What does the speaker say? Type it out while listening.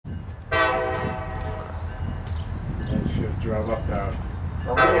drove up to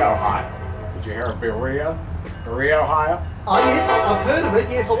Berea, Ohio. Did you hear of Berea? Berea, Ohio? Oh yes, I've heard of it.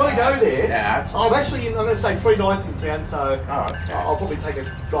 Yes, I want to go there. Yeah, that's. I'm actually, I'm going to stay 3 nights in town, so Okay. I'll probably take a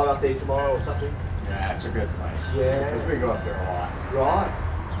drive up there tomorrow or something. Yeah, that's a good place. Yeah. Because we go up there a lot. Right.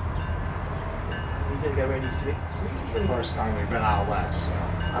 He's going to go around his connect. It's the first time we've been out west. So.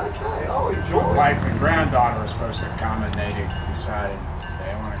 Okay. Oh, enjoy. My wife and granddaughter were supposed to come, and they decided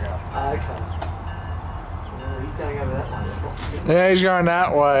they want to go. Okay. He's going over that way. Yeah, he's going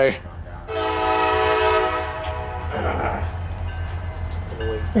that way.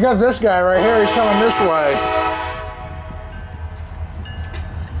 You got this guy right here. He's coming this way.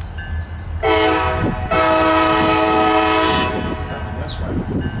 Coming this way.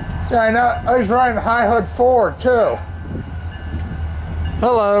 Yeah, I know. Oh, he's riding High Hood Ford too.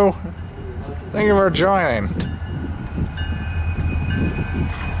 Hello. Thank you for joining. It'll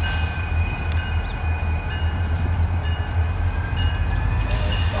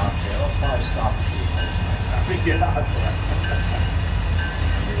probably stop a few minutes next time we get out there.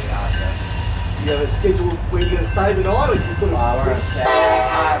 Do you have a schedule where you're going to stay the night, or you sort of? We're going to stay in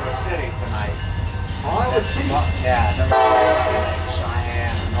Iowa City tonight. Iowa City? Yeah, then we're going to Lake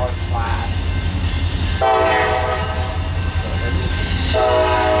Cheyenne, North Platte.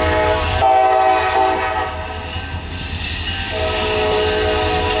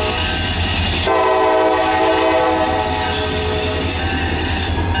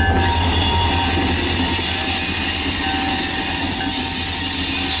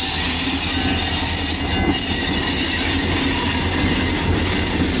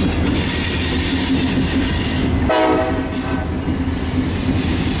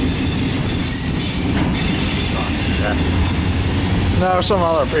 No, some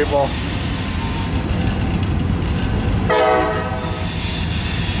other people.